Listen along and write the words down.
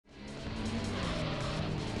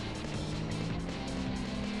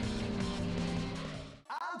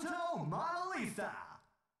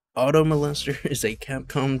Auto Molester is a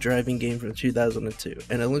Capcom driving game from 2002,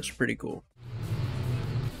 and it looks pretty cool.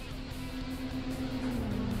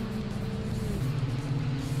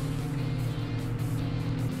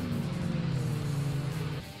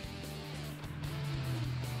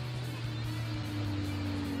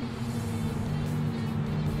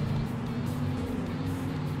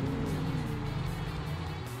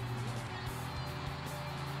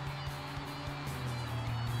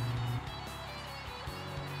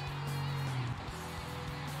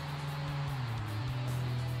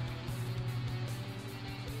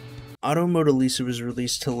 Auto Modellista was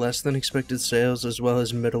released to less than expected sales as well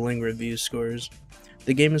as middling review scores.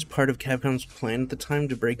 The game is part of Capcom's plan at the time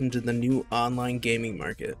to break into the new online gaming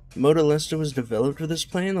market. Modellista was developed with this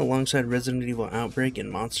plan alongside Resident Evil Outbreak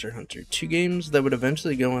and Monster Hunter, two games that would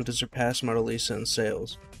eventually go on to surpass Modellista in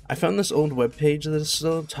sales. I found this old webpage that is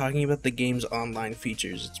still talking about the game's online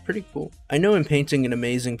features. It's pretty cool. I know I'm painting an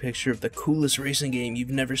amazing picture of the coolest racing game you've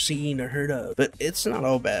never seen or heard of, but it's not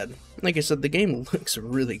all bad. Like I said, the game looks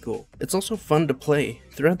really cool. It's also fun to play.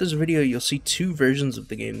 Throughout this video, you'll see two versions of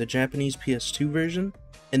the game, the Japanese PS2 version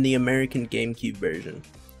and the American GameCube version.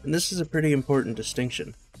 And this is a pretty important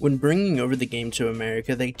distinction. When bringing over the game to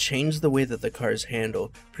America, they changed the way that the cars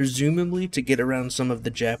handle, presumably to get around some of the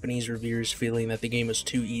Japanese reviewers feeling that the game was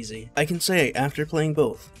too easy. I can say, after playing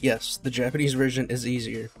both, yes, the Japanese version is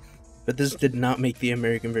easier, but this did not make the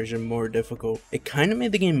American version more difficult. It kinda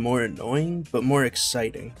made the game more annoying, but more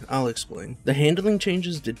exciting. I'll explain. The handling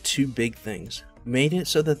changes did two big things. Made it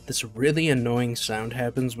so that this really annoying sound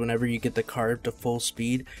happens whenever you get the car up to full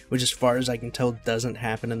speed, which as far as I can tell doesn't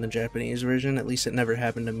happen in the Japanese version, at least it never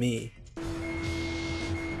happened to me.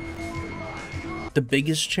 The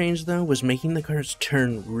biggest change though was making the cars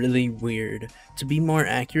turn really weird. To be more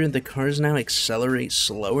accurate, the cars now accelerate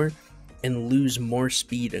slower and lose more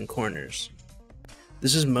speed in corners.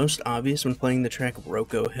 This is most obvious when playing the track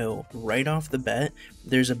Roko Hill. Right off the bat,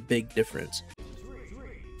 there's a big difference.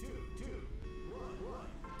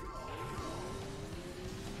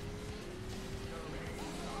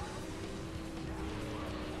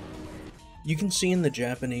 You can see in the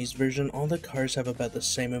Japanese version, all the cars have about the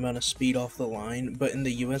same amount of speed off the line, but in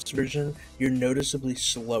the US version, you're noticeably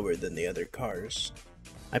slower than the other cars.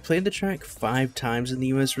 I played the track 5 times in the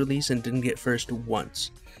US release and didn't get first once,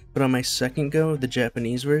 but on my second go of the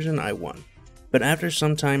Japanese version, I won. But after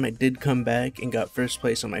some time, I did come back and got first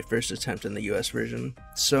place on my first attempt in the US version,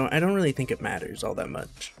 so I don't really think it matters all that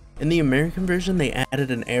much. In the American version, they added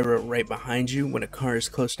an arrow right behind you when a car is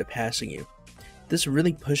close to passing you. This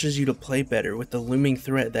really pushes you to play better with the looming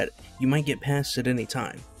threat that you might get passed at any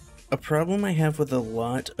time. A problem I have with a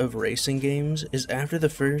lot of racing games is after the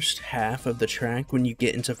first half of the track when you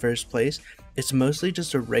get into first place, it's mostly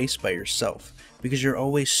just a race by yourself, because you're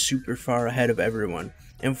always super far ahead of everyone,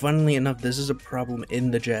 and funnily enough this is a problem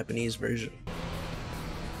in the Japanese version.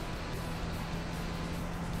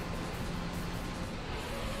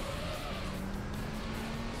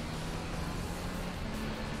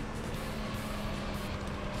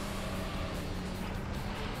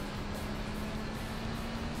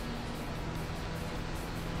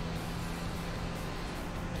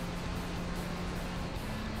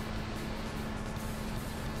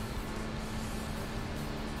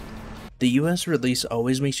 The US release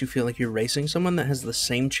always makes you feel like you're racing someone that has the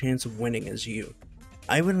same chance of winning as you.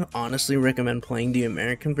 I would honestly recommend playing the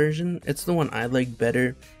American version. It's the one I like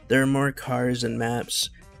better. There are more cars and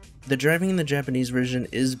maps. The driving in the Japanese version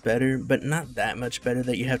is better, but not that much better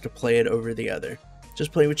that you have to play it over the other.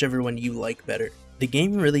 Just play whichever one you like better. The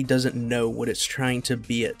game really doesn't know what it's trying to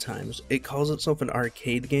be at times. It calls itself an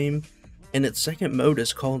arcade game, and its second mode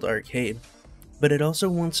is called arcade. But it also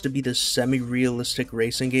wants to be this semi-realistic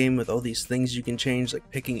racing game with all these things you can change, like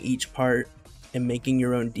picking each part and making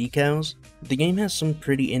your own decals. The game has some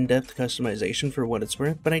pretty in-depth customization for what it's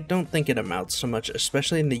worth, but I don't think it amounts to much,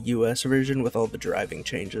 especially in the US version with all the driving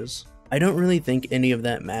changes. I don't really think any of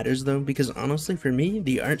that matters though, because honestly for me,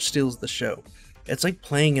 the art steals the show. It's like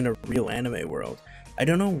playing in a real anime world. I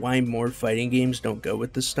don't know why more fighting games don't go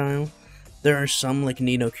with this style. There are some like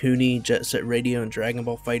Ni no Kuni, Jet Set Radio, and Dragon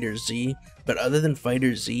Ball FighterZ, but other than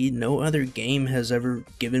FighterZ, no other game has ever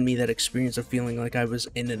given me that experience of feeling like I was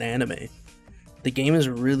in an anime. The game is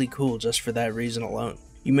really cool just for that reason alone.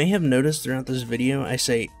 You may have noticed throughout this video I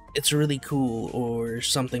say, "It's really cool," or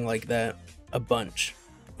something like that, a bunch.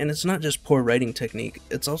 And it's not just poor writing technique,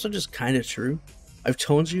 it's also just kinda true. I've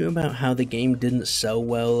told you about how the game didn't sell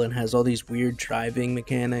well and has all these weird driving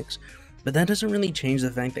mechanics, but that doesn't really change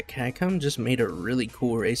the fact that Capcom just made a really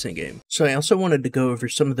cool racing game. So I also wanted to go over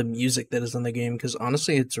some of the music that is in the game, because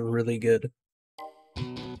honestly it's really good.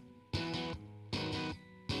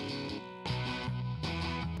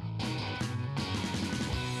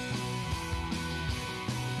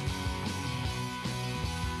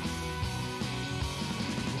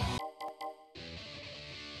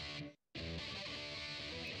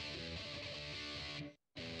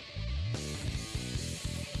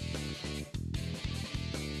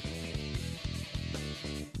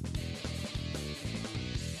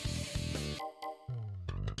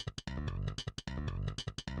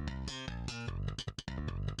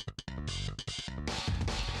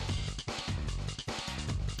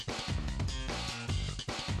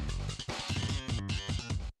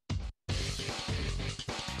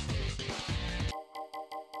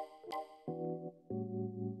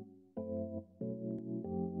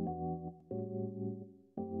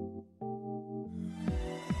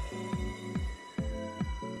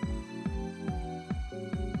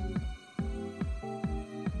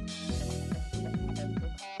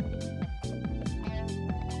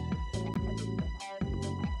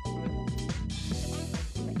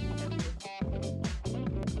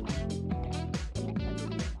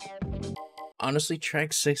 Honestly,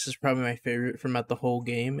 track 6 is probably my favorite from out the whole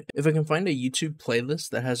game. If I can find a YouTube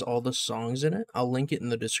playlist that has all the songs in it, I'll link it in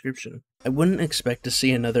the description. I wouldn't expect to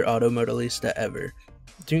see another Auto Modalista ever.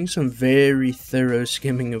 Doing some very thorough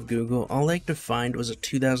skimming of Google, all I could find was a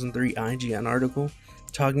 2003 IGN article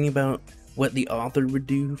talking about what the author would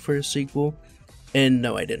do for a sequel, and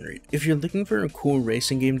no, I didn't read. If you're looking for a cool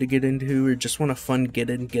racing game to get into, or just want a fun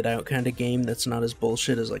get in, get out kind of game that's not as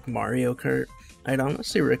bullshit as like Mario Kart, I'd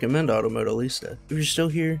honestly recommend Auto Modalista. If you're still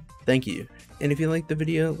here, thank you. And if you liked the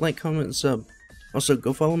video, like, comment, and sub. Also,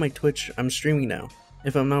 go follow my Twitch, I'm streaming now.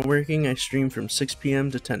 If I'm not working, I stream from 6 PM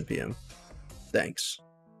to 10 PM. Thanks.